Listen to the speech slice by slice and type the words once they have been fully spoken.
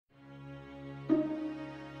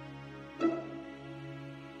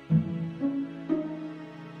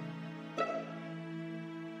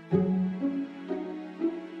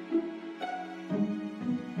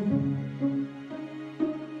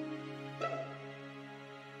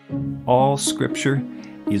All Scripture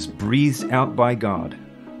is breathed out by God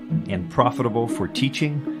and profitable for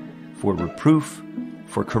teaching, for reproof,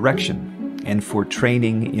 for correction, and for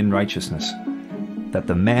training in righteousness, that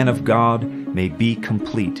the man of God may be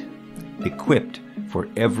complete, equipped for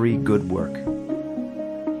every good work.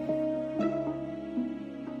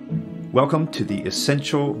 Welcome to the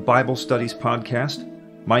Essential Bible Studies podcast.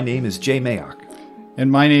 My name is Jay Mayock. And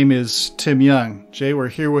my name is Tim Young. Jay, we're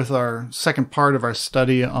here with our second part of our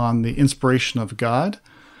study on the inspiration of God.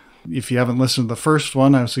 If you haven't listened to the first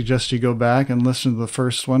one, I would suggest you go back and listen to the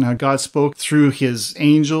first one, how God spoke through his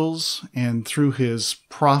angels and through his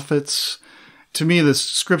prophets. To me, this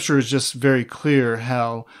scripture is just very clear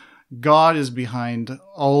how God is behind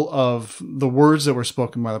all of the words that were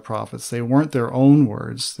spoken by the prophets. They weren't their own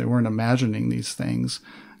words. They weren't imagining these things.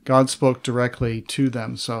 God spoke directly to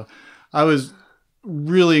them. So I was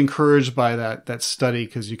really encouraged by that study,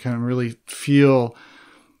 because you can really feel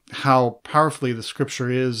how powerfully the scripture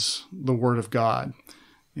is the word of God.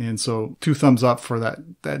 And so 2 thumbs up for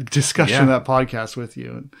that discussion, that podcast with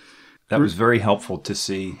you. That was very helpful to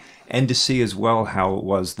see, and to see as well how it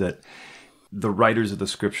was that the writers of the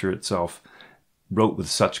scripture itself wrote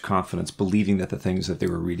with such confidence, believing that the things that they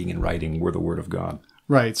were reading and writing were the word of God.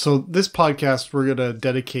 Right. So this podcast we're going to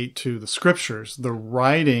dedicate to the scriptures, the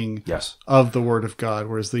writing of the word of God,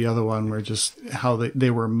 whereas the other one were just how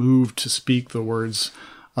they were moved to speak the words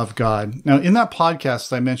of God. Now, in that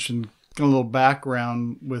podcast, I mentioned a little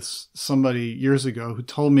background with somebody years ago who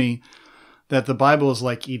told me that the Bible is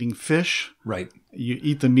like eating fish. Right. You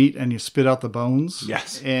eat the meat and you spit out the bones.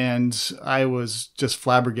 Yes. And I was just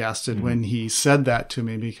flabbergasted when he said that to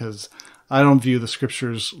me, because I don't view the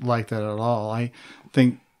scriptures like that at all. I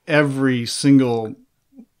think every single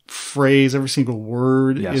phrase, every single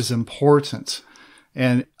word is important.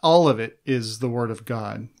 And all of it is the word of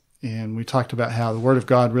God. And we talked about how the word of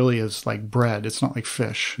God really is like bread. It's not like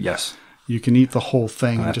fish. Yes. You can eat the whole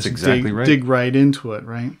thing and just dig right into it,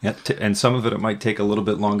 right? Yeah, and some of it might take a little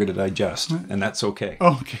bit longer to digest, and that's okay.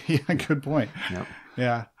 Oh, okay. Yeah, good point. Yep.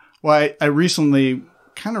 Yeah. Well, I recently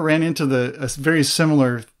kind of ran into a very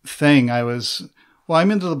similar thing.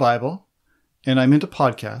 I'm into the Bible, and I'm into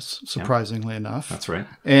podcasts, surprisingly enough. That's right.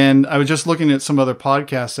 And I was just looking at some other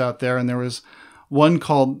podcasts out there, and there was one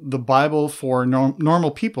called The Bible for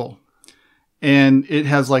Normal People. And it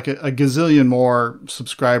has like a gazillion more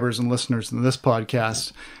subscribers and listeners than this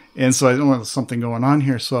podcast. And so I know there's something going on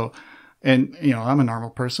here. So, and I'm a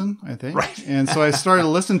normal person, I think. Right. And so I started to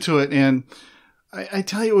listen to it, and I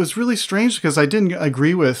tell you, it was really strange, because I didn't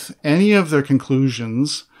agree with any of their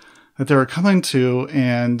conclusions that they were coming to.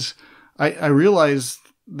 And I realized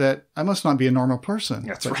that I must not be a normal person.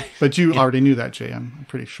 That's right. But you already knew that, Jay, I'm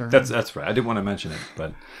pretty sure. That's right. I didn't want to mention it,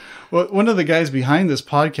 but... Well, one of the guys behind this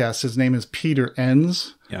podcast, his name is Peter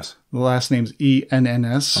Enns. Yes. The last name's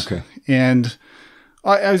Enns. Okay. And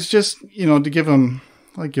I was just, to give him,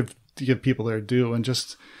 to give people their due, and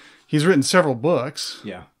just, he's written several books.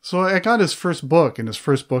 Yeah. So I got his first book, and his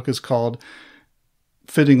first book is called,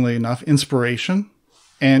 fittingly enough, Inspiration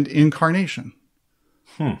and Incarnation.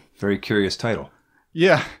 Very curious title.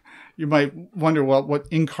 Yeah. You might wonder, well, what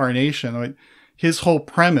incarnation? I mean, his whole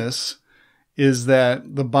premise is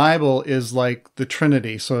that the Bible is like the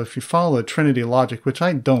Trinity. So if you follow the Trinity logic, which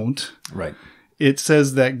I don't, right, it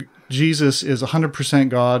says that Jesus is 100%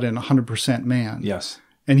 God and 100% man. Yes.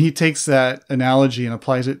 And he takes that analogy and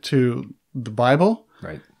applies it to the Bible.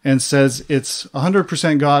 Right. And says it's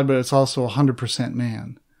 100% God, but it's also 100%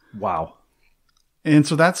 man. Wow. And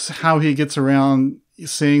so that's how he gets around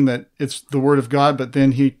saying that it's the word of God, but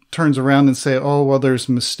then he turns around and say, oh, well, there's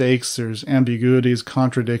mistakes, there's ambiguities,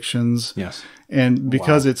 contradictions. Yes. And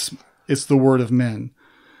because it's the word of men.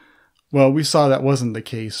 Well, we saw that wasn't the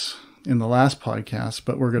case in the last podcast,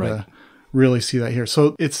 but we're going to really see that here.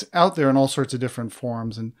 So it's out there in all sorts of different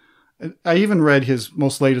forms. And I even read his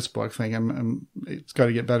most latest book, thinking it's got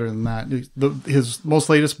to get better than that. His most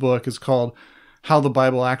latest book is called How the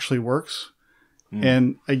Bible Actually Works.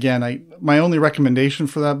 And again, my only recommendation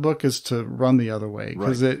for that book is to run the other way,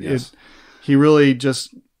 because he really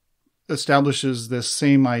just establishes this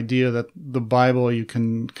same idea that the Bible, you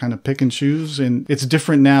can kind of pick and choose, and it's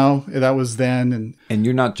different now. That was then. And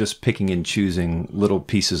you're not just picking and choosing little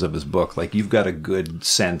pieces of his book. Like, you've got a good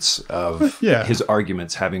sense of his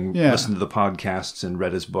arguments, having listened to the podcasts and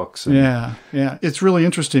read his books. And... Yeah. It's really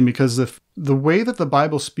interesting, because the way that the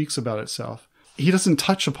Bible speaks about itself, he doesn't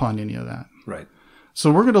touch upon any of that. Right. So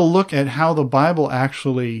we're going to look at how the Bible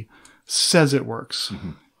actually says it works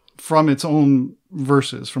from its own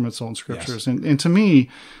verses, from its own scriptures. Yes. And to me,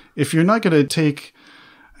 if you're not going to take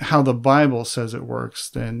how the Bible says it works,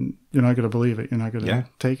 then you're not going to believe it. You're not going to Yeah.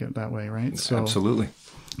 take it that way, right? So, Absolutely.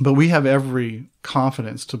 but we have every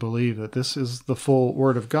confidence to believe that this is the full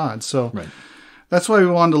Word of God. So Right. that's why we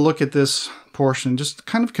wanted to look at this portion, just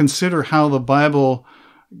kind of consider how the Bible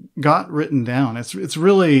got written down. It's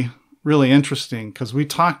really, really interesting, because we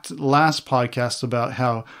talked last podcast about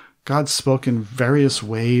how God spoke in various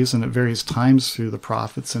ways and at various times through the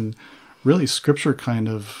prophets, and really Scripture kind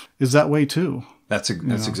of is that way too. That's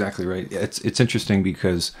exactly right. It's interesting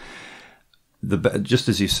because just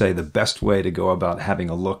as you say, the best way to go about having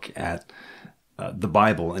a look at the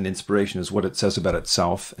Bible and inspiration is what it says about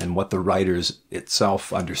itself and what the writers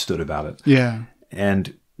itself understood about it. Yeah.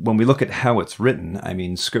 And when we look at how it's written, I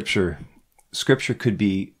mean, Scripture could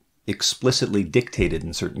be explicitly dictated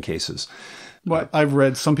in certain cases. Well, I've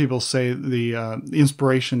read some people say the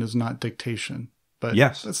inspiration is not dictation. But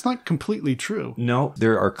yes, that's not completely true. No,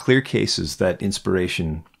 there are clear cases that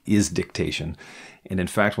inspiration is dictation. And in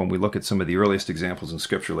fact, when we look at some of the earliest examples in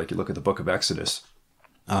Scripture, like you look at the book of Exodus,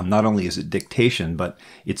 not only is it dictation, but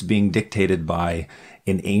it's being dictated by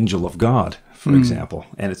an angel of God, for example.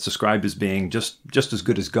 And it's described as being just as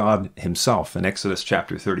good as God himself. In Exodus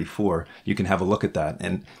chapter 34, you can have a look at that.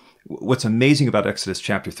 And what's amazing about Exodus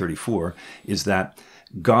chapter 34 is that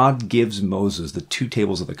God gives Moses the 2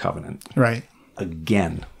 tables of the covenant. Right.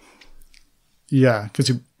 Again. Yeah, because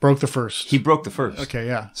he broke the first. He broke the first. Okay,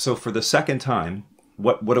 yeah. So for the second time,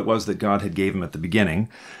 what it was that God had gave him at the beginning,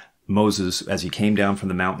 Moses, as he came down from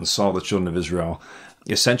the mountain, saw the children of Israel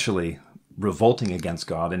essentially revolting against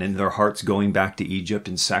God and in their hearts going back to Egypt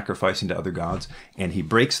and sacrificing to other gods. And he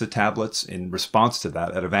breaks the tablets in response to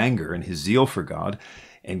that out of anger and his zeal for God.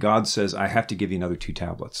 And God says, I have to give you another 2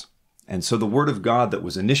 tablets. And so the word of God that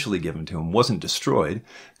was initially given to him wasn't destroyed.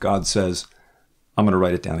 God says, I'm going to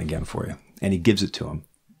write it down again for you. And he gives it to him.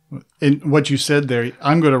 And what you said there,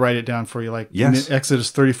 I'm going to write it down for you. Like yes. In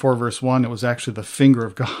Exodus 34, verse 1, it was actually the finger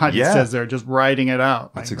of God. Yeah. It says there, just writing it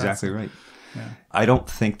out. That's exactly right. Yeah. I don't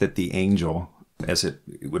think that the angel, as it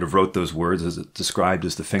would have wrote those words, as it described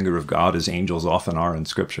as the finger of God, as angels often are in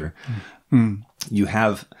Scripture, you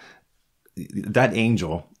have that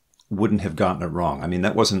angel wouldn't have gotten it wrong. I mean,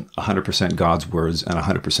 that wasn't 100% God's words and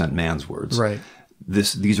 100% man's words. Right.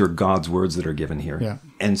 These are God's words that are given here. Yeah.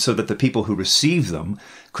 And so that the people who receive them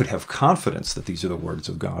could have confidence that these are the words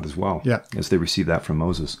of God as well, yeah. as they received that from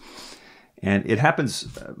Moses. And it happens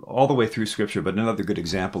all the way through Scripture, but another good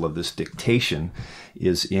example of this dictation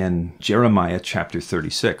is in Jeremiah chapter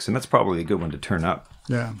 36. And that's probably a good one to turn up.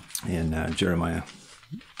 Yeah. In Jeremiah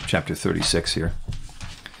chapter 36 here.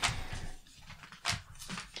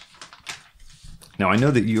 Now, I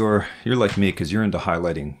know that you're like me because you're into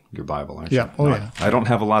highlighting your Bible, aren't you? Yeah. Oh, yeah. I don't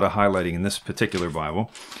have a lot of highlighting in this particular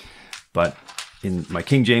Bible, but in my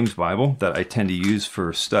King James Bible that I tend to use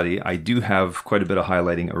for study, I do have quite a bit of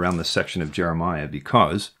highlighting around this section of Jeremiah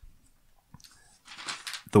because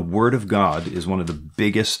the Word of God is one of the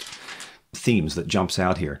biggest themes that jumps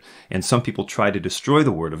out here. And some people try to destroy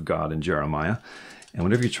the Word of God in Jeremiah. And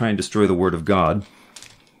whenever you try and destroy the Word of God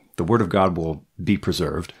will be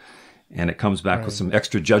preserved. And it comes back with some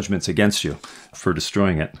extra judgments against you for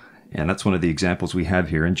destroying it. And that's one of the examples we have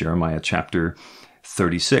here in Jeremiah chapter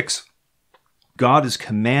 36. God is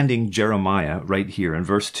commanding Jeremiah right here in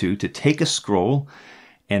verse 2 to take a scroll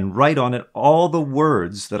and write on it all the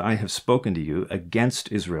words that I have spoken to you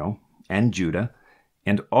against Israel and Judah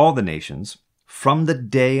and all the nations from the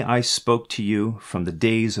day I spoke to you, from the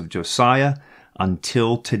days of Josiah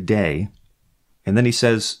until today. And then he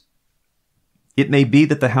says, it may be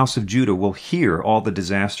that the house of Judah will hear all the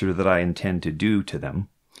disaster that I intend to do to them,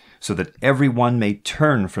 so that everyone may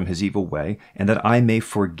turn from his evil way, and that I may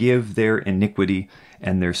forgive their iniquity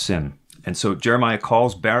and their sin. And so Jeremiah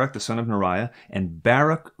calls Baruch, the son of Neriah, and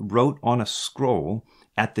Baruch wrote on a scroll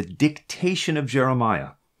at the dictation of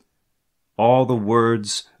Jeremiah all the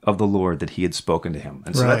words of the Lord that he had spoken to him.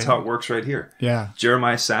 And so that's how it works right here. Yeah.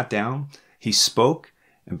 Jeremiah sat down, he spoke,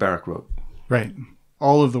 and Baruch wrote. Right.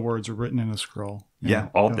 All of the words are written in a scroll. Yeah,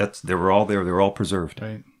 they were all there. They were all preserved.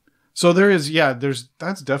 Right. So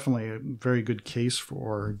that's definitely a very good case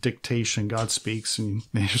for dictation. God speaks and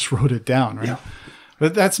they just wrote it down, right? Yeah.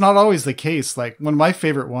 But that's not always the case. Like one of my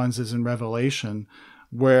favorite ones is in Revelation,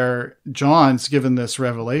 where John's given this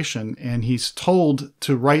revelation and he's told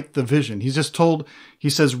to write the vision. He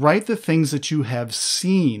says, write the things that you have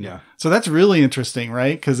seen. Yeah. So that's really interesting,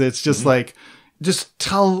 right? Because it's just like, just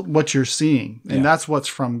tell what you're seeing. And that's what's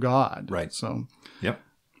from God. Right. So yep.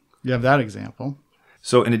 You have that example.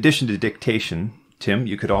 So in addition to dictation, Tim,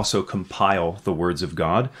 you could also compile the words of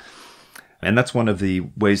God. And that's one of the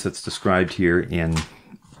ways that's described here in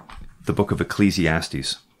the book of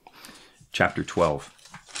Ecclesiastes. chapter 12.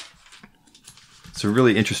 It's a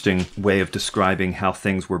really interesting way of describing how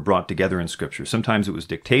things were brought together in Scripture. Sometimes it was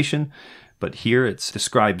dictation, but here it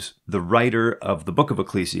describes the writer of the book of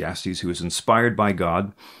Ecclesiastes, who is inspired by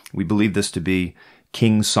God. We believe this to be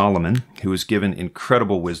King Solomon, who was given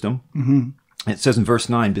incredible wisdom. Mm-hmm. It says in verse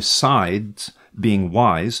 9, besides being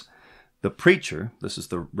wise, the preacher, this is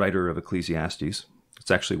the writer of Ecclesiastes,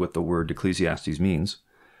 it's actually what the word Ecclesiastes means,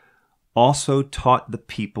 also taught the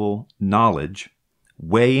people knowledge,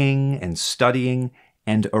 weighing and studying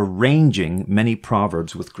and arranging many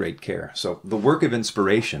proverbs with great care. So the work of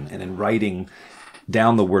inspiration and in writing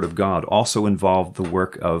down the Word of God also involved the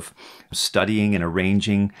work of studying and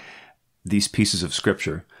arranging these pieces of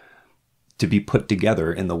Scripture to be put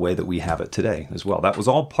together in the way that we have it today as well. That was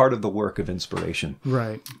all part of the work of inspiration.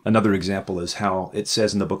 Right. Another example is how it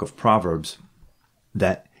says in the book of Proverbs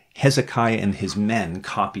that Hezekiah and his men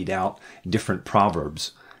copied out different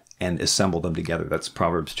proverbs and assemble them together. That's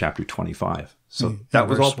Proverbs chapter 25. So that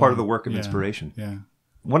was all part of the work of inspiration. Yeah.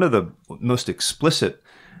 One of the most explicit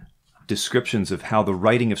descriptions of how the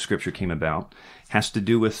writing of Scripture came about has to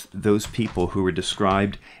do with those people who were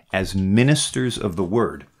described as ministers of the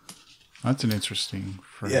Word. That's an interesting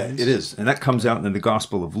phrase. Yeah, it is. And that comes out in the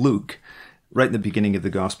Gospel of Luke, right in the beginning of the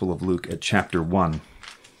Gospel of Luke at chapter 1.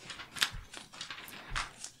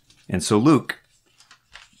 And so Luke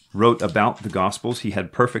wrote about the Gospels. He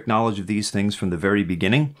had perfect knowledge of these things from the very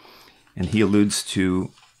beginning, and he alludes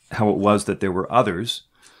to how it was that there were others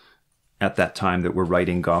at that time that were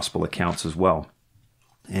writing Gospel accounts as well.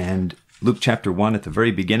 And Luke chapter 1, at the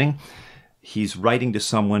very beginning, he's writing to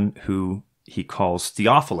someone who he calls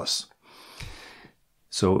Theophilus.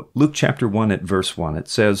 So Luke chapter 1 at verse 1, it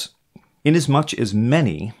says, "Inasmuch as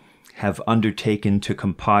many have undertaken to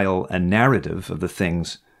compile a narrative of the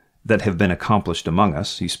things that have been accomplished among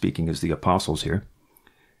us," he's speaking as the apostles here,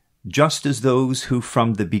 "just as those who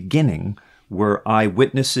from the beginning were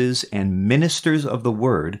eyewitnesses and ministers of the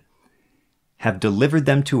word have delivered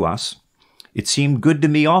them to us, it seemed good to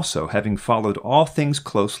me also, having followed all things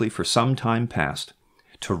closely for some time past,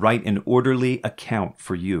 to write an orderly account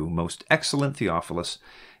for you, most excellent Theophilus,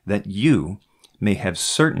 that you may have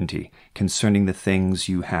certainty concerning the things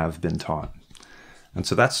you have been taught." And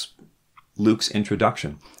so that's Luke's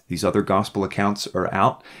introduction. These other gospel accounts are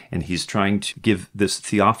out, and he's trying to give this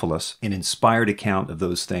Theophilus an inspired account of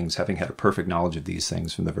those things, having had a perfect knowledge of these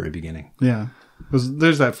things from the very beginning. Yeah.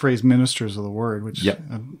 There's that phrase, ministers of the word, which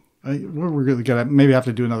we're really going to maybe have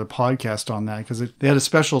to do another podcast on that, because they had a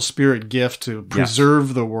special spirit gift to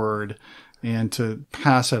preserve the word and to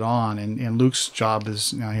pass it on. And Luke's job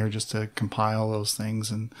is now here just to compile those things.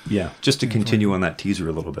 And just to continue on that teaser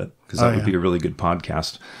a little bit, because that would be a really good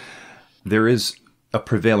podcast. There is a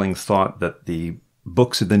prevailing thought that the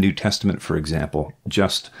books of the New Testament, for example,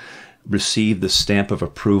 just received the stamp of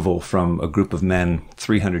approval from a group of men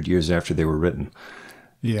 300 years after they were written.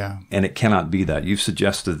 Yeah. And it cannot be that. You've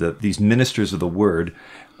suggested that these ministers of the word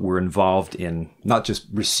were involved in not just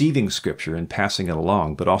receiving Scripture and passing it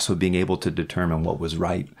along, but also being able to determine what was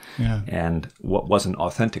right and what wasn't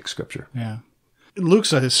authentic Scripture. Yeah.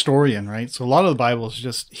 Luke's a historian, right? So a lot of the Bible is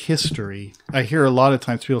just history. I hear a lot of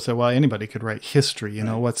times people say, well, anybody could write history, you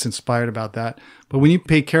know, what's inspired about that. But when you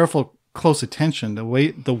pay close attention, the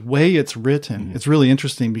way it's written, it's really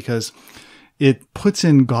interesting because it puts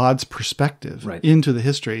in God's perspective into the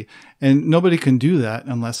history. And nobody can do that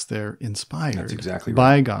unless they're inspired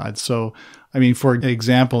by God. So, I mean, for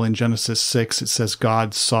example, in Genesis 6, it says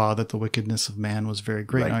God saw that the wickedness of man was very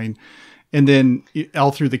great. I mean, and then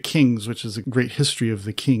all through the Kings, which is a great history of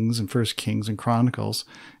the Kings and First Kings and Chronicles,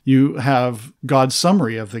 you have God's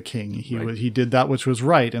summary of the king. He did that which was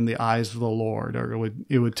right in the eyes of the Lord, or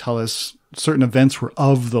it would tell us certain events were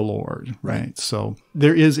of the Lord, right? So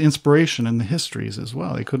there is inspiration in the histories as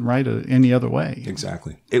well. They couldn't write it any other way.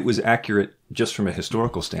 Exactly. It was accurate just from a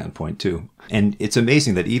historical standpoint too. And it's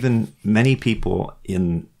amazing that even many people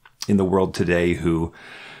in the world today who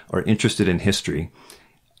are interested in history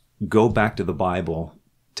go back to the Bible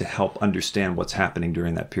to help understand what's happening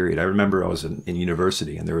during that period. I remember I was in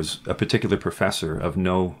university, and there was a particular professor of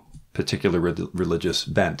no particular religious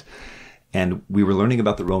bent, and we were learning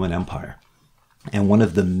about the Roman Empire. And one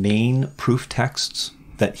of the main proof texts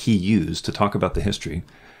that he used to talk about the history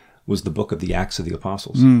was the book of the Acts of the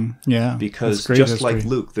Apostles. Because just like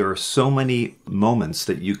Luke, there are so many moments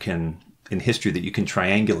that you can in history that you can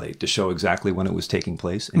triangulate to show exactly when it was taking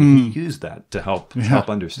place. And he used that to help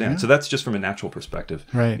understand. So that's just from a natural perspective,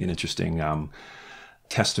 an interesting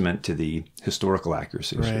testament to the historical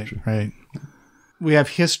accuracy of Scripture. we have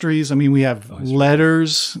histories. I mean, we have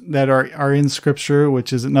letters that are in Scripture,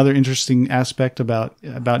 which is another interesting aspect about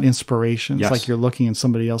inspiration. It's like you're looking in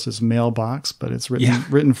somebody else's mailbox, but it's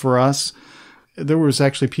written for us. There was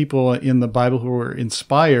actually people in the Bible who were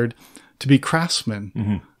inspired to be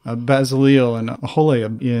craftsmen. Bezaleel and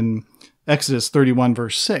Aholiab in Exodus 31,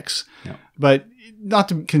 verse 6. Yeah. But not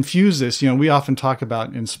to confuse this, we often talk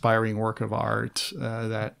about inspiring work of art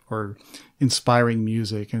or inspiring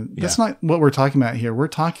music. And that's not what we're talking about here. We're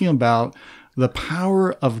talking about the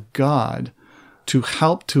power of God to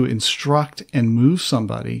help to instruct and move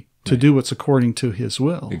somebody to do what's according to his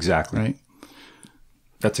will. Exactly. Right?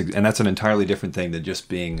 That's an entirely different thing than just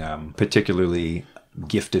being particularly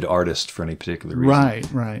gifted artist for any particular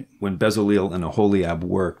reason. Right. When Bezaleel and Aholiab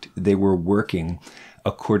worked, they were working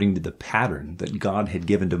according to the pattern that God had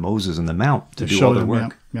given to Moses in the Mount to do all their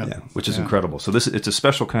work. Which is incredible. So it's a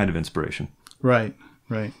special kind of inspiration. Right.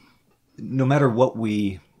 No matter what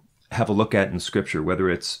we have a look at in Scripture, whether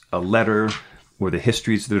it's a letter or the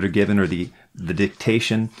histories that are given or the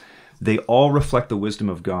dictation, they all reflect the wisdom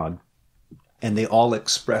of God, and they all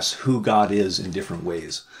express who God is in different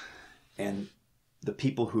ways. And the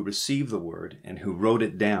people who received the word and who wrote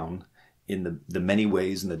it down in the many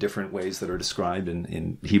ways and the different ways that are described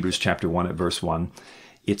in Hebrews chapter 1 at verse 1,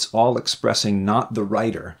 it's all expressing not the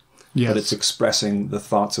writer, but it's expressing the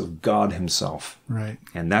thoughts of God himself. Right.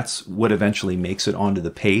 And that's what eventually makes it onto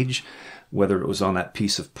the page, whether it was on that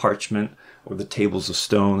piece of parchment or the tables of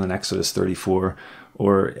stone in Exodus 34,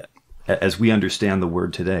 or as we understand the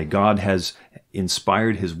word today. God has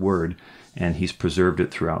inspired his word and he's preserved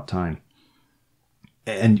it throughout time.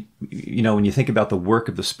 And, when you think about the work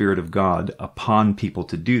of the Spirit of God upon people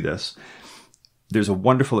to do this, there's a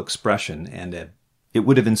wonderful expression, and it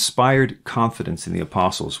would have inspired confidence in the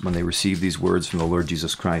apostles when they received these words from the Lord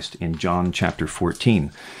Jesus Christ in John chapter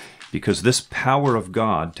 14, because this power of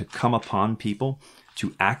God to come upon people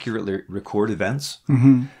to accurately record events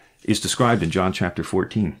is described in John chapter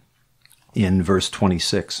 14 in verse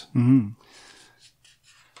 26.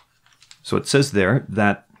 So it says there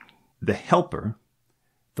that the Helper,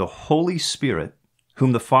 the Holy Spirit,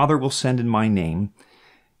 whom the Father will send in my name,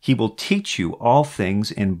 he will teach you all things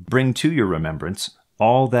and bring to your remembrance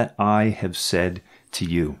all that I have said to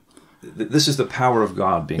you. This is the power of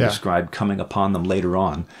God being described coming upon them later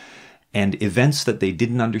on. And events that they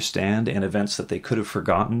didn't understand and events that they could have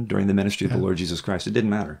forgotten during the ministry of the Lord Jesus Christ, it didn't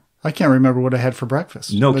matter. I can't remember what I had for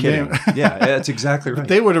breakfast. No kidding. That's exactly right.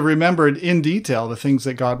 They would have remembered in detail the things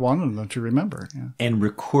that God wanted them to remember. Yeah. And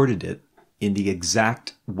recorded it in the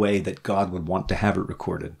exact way that God would want to have it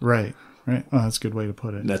recorded. Right. Oh, that's a good way to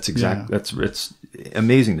put it. That's exact. It's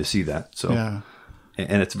amazing to see that. So,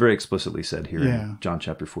 and it's very explicitly said here in John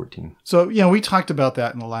chapter 14. So, we talked about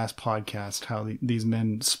that in the last podcast, how these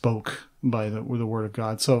men spoke by the word of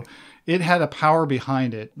God. So it had a power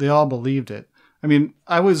behind it. They all believed it. I mean,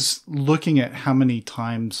 I was looking at how many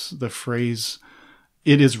times the phrase,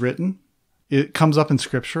 "it is written," it comes up in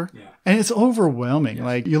Scripture. Yeah. And it's overwhelming. Yes.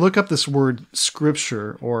 Like, you look up this word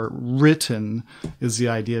Scripture, or written is the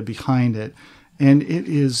idea behind it, and it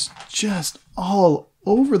is just all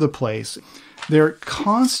over the place. They're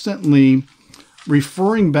constantly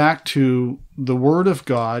referring back to the Word of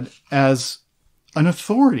God as an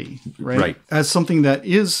authority, right? As something that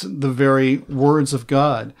is the very words of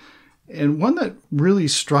God. And one that really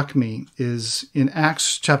struck me is in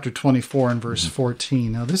Acts chapter 24 and verse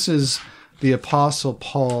 14. Now, this is the Apostle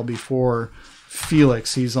Paul before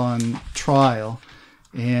Felix. He's on trial.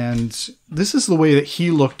 And this is the way that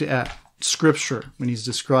he looked at Scripture when he's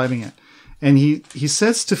describing it. And he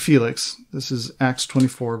says to Felix, this is Acts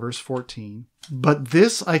 24, verse 14, "But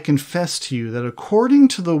this I confess to you, that according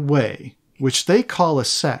to the way which they call a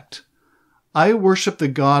sect, I worship the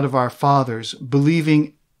God of our fathers,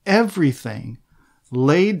 believing everything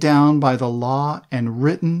laid down by the law and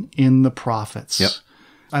written in the prophets." Yep.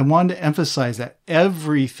 I wanted to emphasize that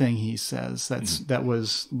everything he says that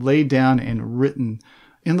was laid down and written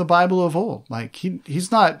in the Bible of old. Like,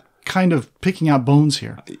 he's not kind of picking out bones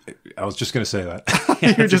here. I was just going to say that.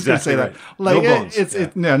 You're just going to say that. Like, no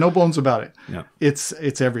bones. No bones about it. Yeah.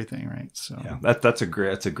 It's everything, right? So that's a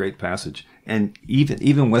great passage. And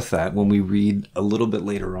even with that, when we read a little bit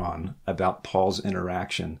later on about Paul's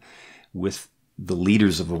interaction with the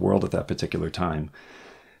leaders of the world at that particular time,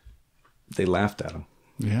 they laughed at him.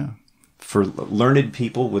 Yeah. For learned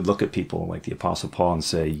people would look at people like the Apostle Paul and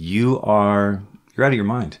say, you're out of your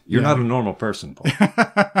mind. You're not a normal person, Paul.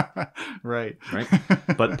 Right.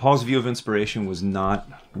 But Paul's view of inspiration was not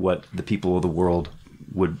what the people of the world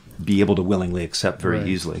would be able to willingly accept very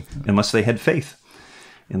easily, unless they had faith.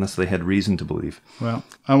 unless they had reason to believe. Well,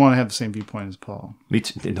 I want to have the same viewpoint as Paul. Me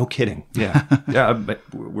too. No kidding. Yeah. Yeah. But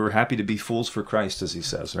we're happy to be fools for Christ, as he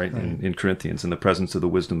says, right? In Corinthians, in the presence of the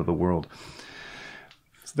wisdom of the world.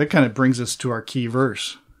 So that kind of brings us to our key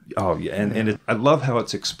verse. Oh, yeah. And I love how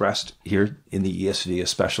it's expressed here in the ESV,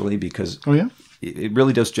 especially because it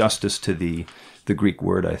really does justice to the Greek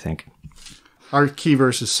word, I think. Our key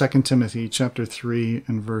verse is 2 Timothy chapter 3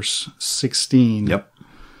 and verse 16. Yep.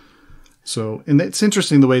 So, and it's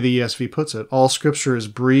interesting the way the ESV puts it. All scripture is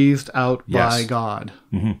breathed out by God.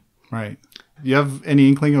 Mm-hmm. Right. Do you have any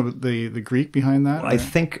inkling of the Greek behind that? Well, I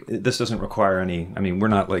think this doesn't require any, we're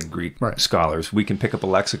not like Greek scholars. We can pick up a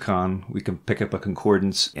lexicon, we can pick up a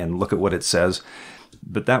concordance and look at what it says.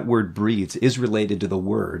 But that word breathed is related to the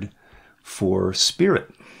word for spirit.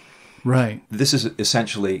 Right. This is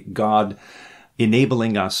essentially God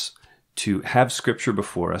enabling us to have Scripture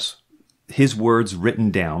before us, His words written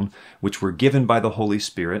down, which were given by the Holy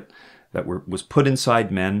Spirit, that was put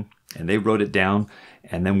inside men, and they wrote it down,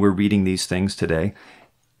 and then we're reading these things today.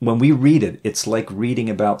 When we read it, it's like reading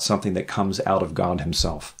about something that comes out of God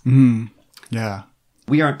Himself. Yeah.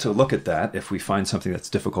 We aren't to look at that if we find something that's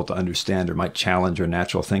difficult to understand or might challenge our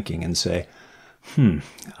natural thinking and say,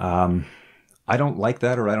 I don't like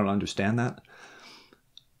that or I don't understand that.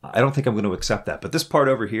 I don't think I'm going to accept that. But this part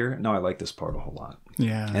over here, no, I like this part a whole lot.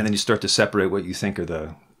 Yeah. And then you start to separate what you think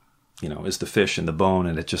are is the fish and the bone,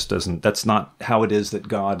 and it just doesn't, that's not how it is that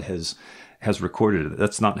God has recorded it.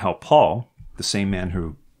 That's not how Paul, the same man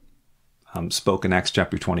who spoke in Acts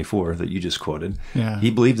chapter 24 that you just quoted, he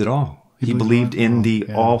believed it all. He believed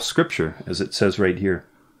in all Scripture, as it says right here.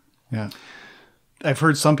 Yeah. I've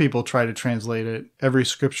heard some people try to translate it. Every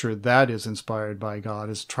Scripture that is inspired by God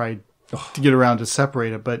is tried to get around to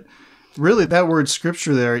separate it. But really, that word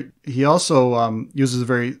Scripture there, he also uses a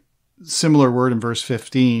very similar word in verse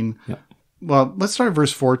 15. Yep. Well, let's start at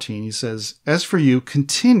verse 14. He says, "As for you,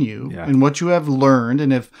 continue in what you have learned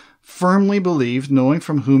and have firmly believed, knowing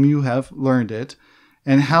from whom you have learned it,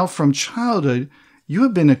 and how from childhood you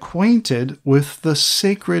have been acquainted with the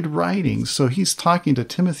sacred writings." So he's talking to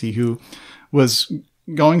Timothy, who was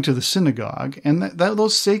going to the synagogue, and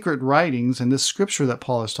those sacred writings and this scripture that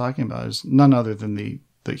Paul is talking about is none other than the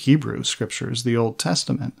Hebrew scriptures, the Old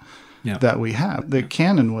Testament that we have. The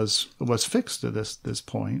canon was fixed at this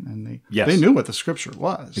point, and they knew what the scripture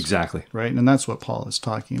was. Exactly. Right? And that's what Paul is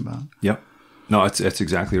talking about. Yep. No, it's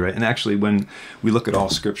exactly right. And actually, when we look at all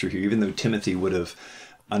scripture here, even though Timothy would have,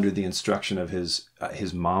 under the instruction of his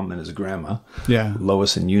mom and his grandma,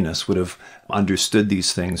 Lois and Eunice, would have understood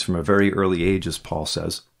these things from a very early age, as Paul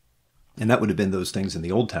says. And that would have been those things in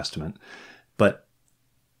the Old Testament. But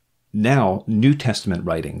now, New Testament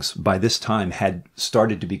writings, by this time, had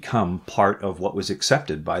started to become part of what was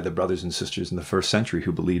accepted by the brothers and sisters in the first century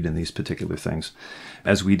who believed in these particular things,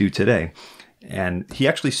 as we do today. And he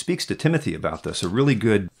actually speaks to Timothy about this. A really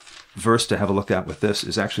good verse to have a look at with this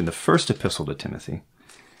is actually in the first epistle to Timothy.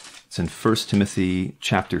 It's in 1 Timothy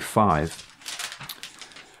chapter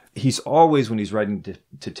 5. He's always, when he's writing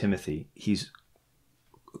to Timothy, he's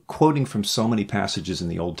quoting from so many passages in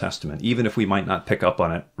the Old Testament, even if we might not pick up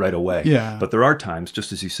on it right away. Yeah. But there are times,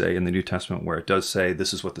 just as you say, in the New Testament where it does say,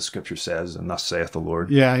 this is what the Scripture says, and thus saith the Lord.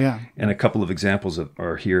 Yeah. And a couple of examples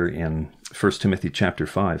are here in 1 Timothy chapter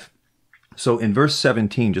 5. So in verse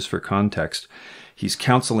 17, just for context, he's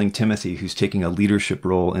counseling Timothy, who's taking a leadership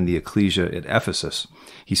role in the ecclesia at Ephesus.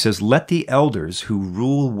 He says, "Let the elders who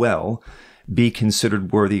rule well be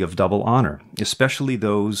considered worthy of double honor, especially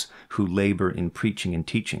those who labor in preaching and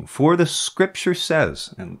teaching. For the Scripture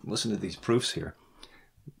says," and listen to these proofs here.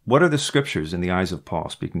 What are the Scriptures in the eyes of Paul,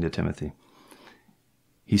 speaking to Timothy?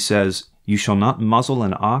 He says, "You shall not muzzle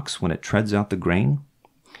an ox when it treads out the grain."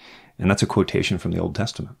 And that's a quotation from the Old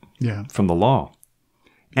Testament, from the law.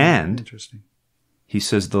 And interesting. He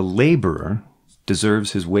says, "The laborer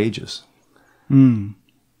deserves his wages." And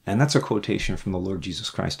that's a quotation from the Lord Jesus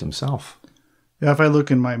Christ himself. Yeah, if I look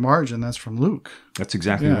in my margin, that's from Luke. That's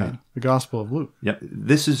exactly right. The Gospel of Luke. Yep.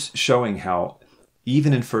 This is showing how,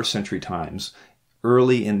 even in first century times,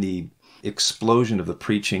 early in the explosion of the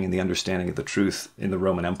preaching and the understanding of the truth in the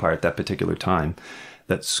Roman Empire at that particular time,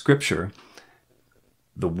 that Scripture,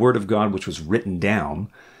 the Word of God, which was written down,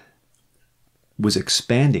 was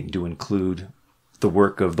expanding to include the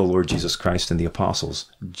work of the Lord Jesus Christ and the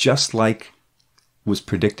apostles, just like was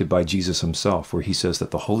predicted by Jesus himself, where he says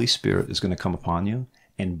that the Holy Spirit is going to come upon you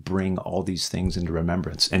and bring all these things into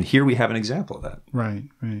remembrance. And here we have an example of that. Right.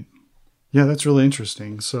 Yeah, that's really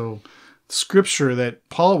interesting. So Scripture that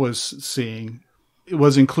Paul was seeing, it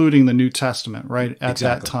was including the New Testament, right, at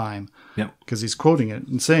that time. Yep. Because he's quoting it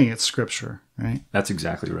and saying it's Scripture, right? That's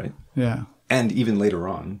exactly right. Yeah. And even later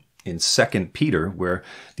on in 2 Peter, where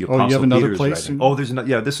the Apostle you have another Peter is place? writing. Oh, there's another.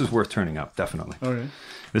 Yeah, this is worth turning up, definitely. Okay.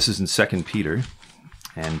 This is in 2 Peter.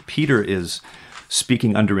 And Peter is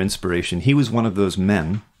speaking under inspiration. He was one of those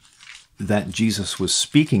men that Jesus was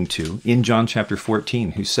speaking to in John chapter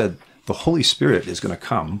 14, who said, the Holy Spirit is going to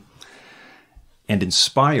come and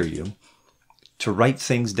inspire you to write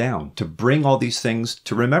things down, to bring all these things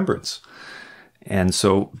to remembrance. And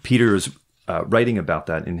so Peter is writing about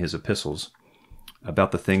that in his epistles,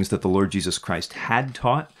 about the things that the Lord Jesus Christ had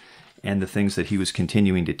taught and the things that he was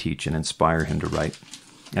continuing to teach and inspire him to write,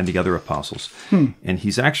 and the other apostles. And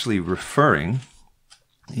he's actually referring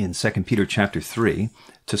in 2 Peter chapter 3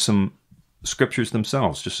 to some scriptures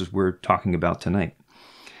themselves, just as we're talking about tonight.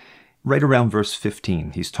 Right around verse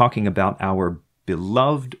 15, he's talking about our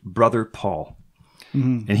beloved brother Paul.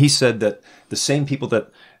 And he said that the same people that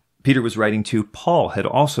Peter was writing to, Paul had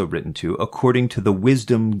also written to, according to the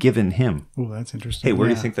wisdom given him. Oh, that's interesting. Hey, where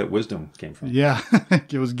do you think that wisdom came from? Yeah,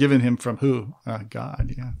 it was given him from who?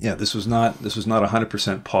 God, yeah. Yeah, this was not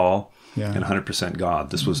 100% Paul and 100% God.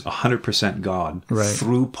 This was 100% God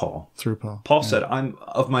through Paul. Through Paul. Paul said, I'm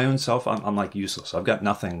of my own self, I'm like useless. I've got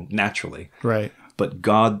nothing naturally. Right. But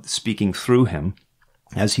God, speaking through him,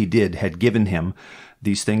 as he did, had given him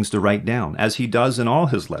these things to write down, as he does in all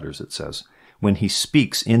his letters, it says, when he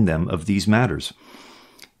speaks in them of these matters.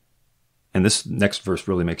 And this next verse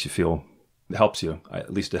really makes you feel, it helps you,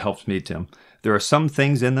 at least it helps me, Tim. There are some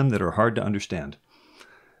things in them that are hard to understand.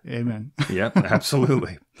 Amen. Yep,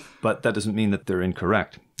 absolutely. But that doesn't mean that they're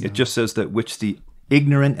incorrect. It just says that which the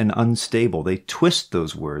ignorant and unstable, they twist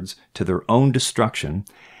those words to their own destruction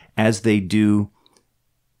as they do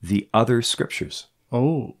the other scriptures.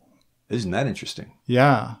 Oh. Isn't that interesting?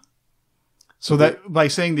 Yeah. So that by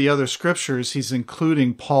saying the other scriptures, he's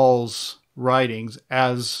including Paul's writings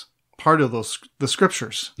as part of the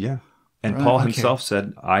scriptures. Yeah. And Paul himself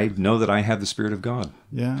said, I know that I have the Spirit of God.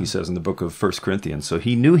 Yeah. He says in the book of 1 Corinthians. So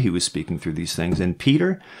he knew he was speaking through these things. And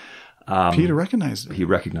Peter recognized it. He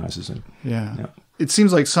recognizes it. Yeah. It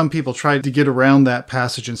seems like some people tried to get around that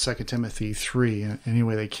passage in 2 Timothy 3 any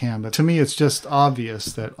way they can. But to me, it's just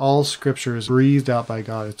obvious that all scripture is breathed out by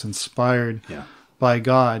God. It's inspired by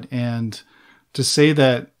God. And to say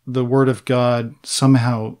that the Word of God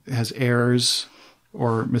somehow has errors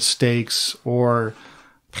or mistakes or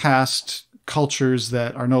past cultures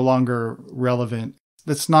that are no longer relevant,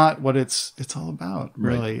 that's not what it's all about,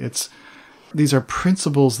 really. Right. These are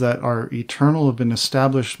principles that are eternal, have been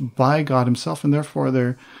established by God himself, and therefore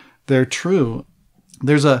they're true.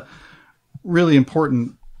 There's a really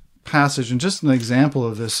important passage, and just an example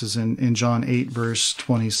of this is in John 8, verse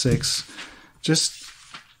 26. Just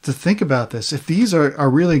to think about this, if these are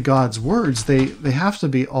really God's words, they have to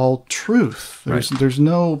be all truth. There's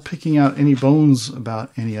no picking out any bones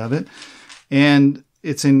about any of it. And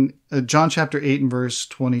it's in John chapter 8 and verse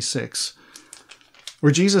 26,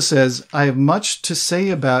 where Jesus says, I have much to say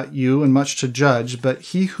about you and much to judge, but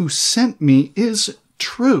he who sent me is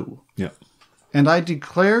true. Yeah. And I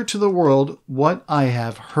declare to the world what I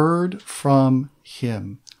have heard from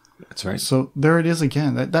him. That's right. So there it is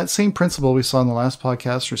again. That same principle we saw in the last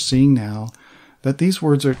podcast, we're seeing now, that these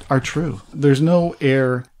words are true. There's no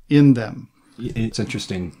error in them. It's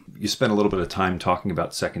interesting. You spent a little bit of time talking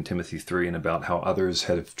about 2 Timothy 3 and about how others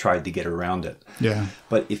have tried to get around it. Yeah.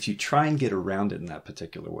 But if you try and get around it in that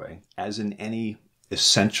particular way, as in any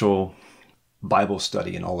essential Bible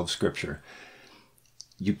study in all of Scripture,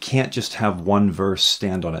 you can't just have one verse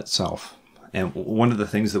stand on itself. And one of the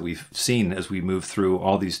things that we've seen as we move through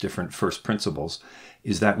all these different first principles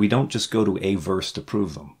is that we don't just go to a verse to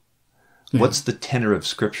prove them. Yeah. What's the tenor of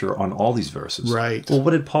Scripture on all these verses? Right. Well,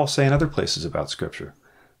 what did Paul say in other places about Scripture?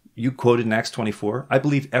 You quoted in Acts 24, I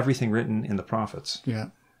believe everything written in the prophets. Yeah.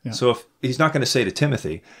 Yeah. So if he's not going to say to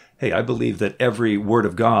Timothy, hey, I believe that every word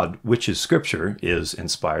of God, which is Scripture, is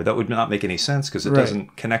inspired, that would not make any sense because it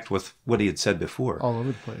doesn't connect with what he had said before. All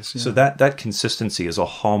over the place. Yeah. So that consistency is a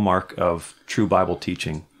hallmark of true Bible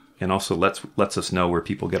teaching, and also lets us know where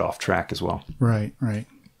people get off track as well. Right, right.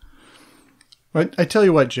 But I tell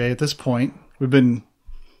you what, Jay, at this point, we've been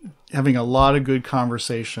having a lot of good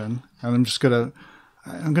conversation, and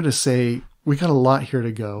I'm going to say we got a lot here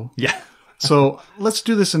to go. Yeah. So let's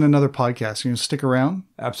do this in another podcast. You going to stick around?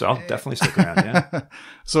 Absolutely. I'll definitely stick around, yeah.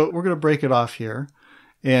 So we're going to break it off here.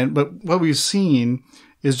 But what we've seen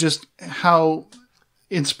is just how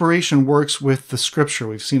inspiration works with the Scripture.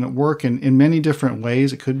 We've seen it work in many different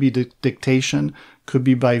ways. It could be dictation, could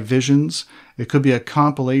be by visions. It could be a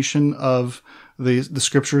compilation of the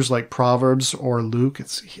Scriptures like Proverbs or Luke.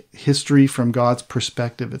 It's history from God's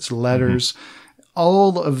perspective. It's letters.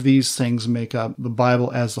 all of these things make up the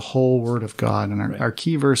Bible as the whole Word of God. And our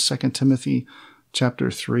key verse, 2 Timothy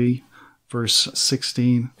chapter 3, verse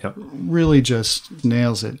 16, really just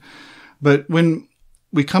nails it. But when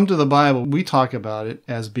we come to the Bible, we talk about it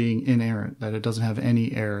as being inerrant, that it doesn't have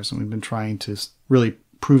any errors. And we've been trying to really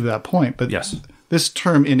prove that point. But this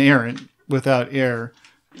term inerrant, without error,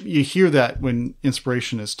 you hear that when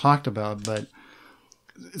inspiration is talked about, but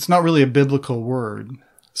it's not really a biblical word.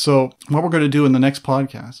 So what we're going to do in the next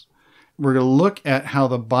podcast, we're going to look at how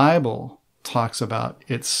the Bible talks about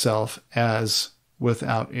itself as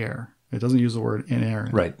without error. It doesn't use the word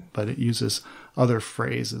inerrant, but it uses other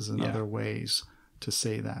phrases and other ways to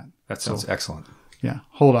say that. That sounds excellent. Yeah.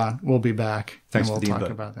 Hold on. We'll be back. Thanks and for we'll the talk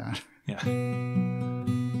input. about that. Yeah.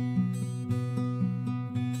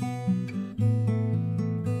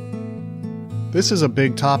 This is a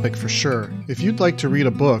big topic for sure. If you'd like to read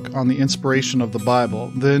a book on the inspiration of the Bible,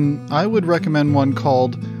 then I would recommend one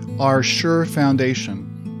called Our Sure Foundation.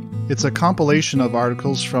 It's a compilation of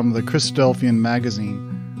articles from the Christadelphian Magazine.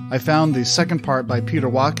 I found the second part by Peter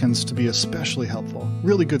Watkins to be especially helpful.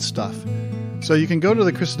 Really good stuff. So you can go to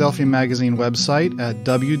the Christadelphian Magazine website at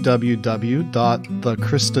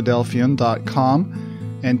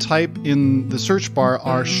www.thechristadelphian.com and type in the search bar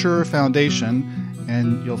Our Sure Foundation,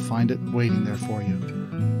 and you'll find it waiting there for you.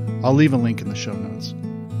 I'll leave a link in the show notes.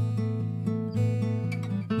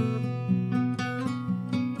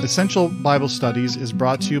 Essential Bible Studies is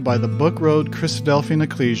brought to you by the Book Road Christadelphian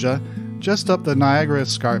Ecclesia, just up the Niagara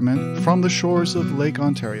Escarpment from the shores of Lake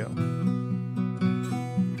Ontario.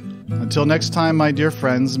 Until next time, my dear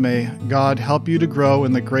friends, may God help you to grow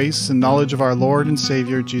in the grace and knowledge of our Lord and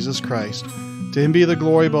Savior, Jesus Christ. To him be the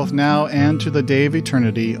glory both now and to the day of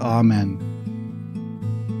eternity. Amen.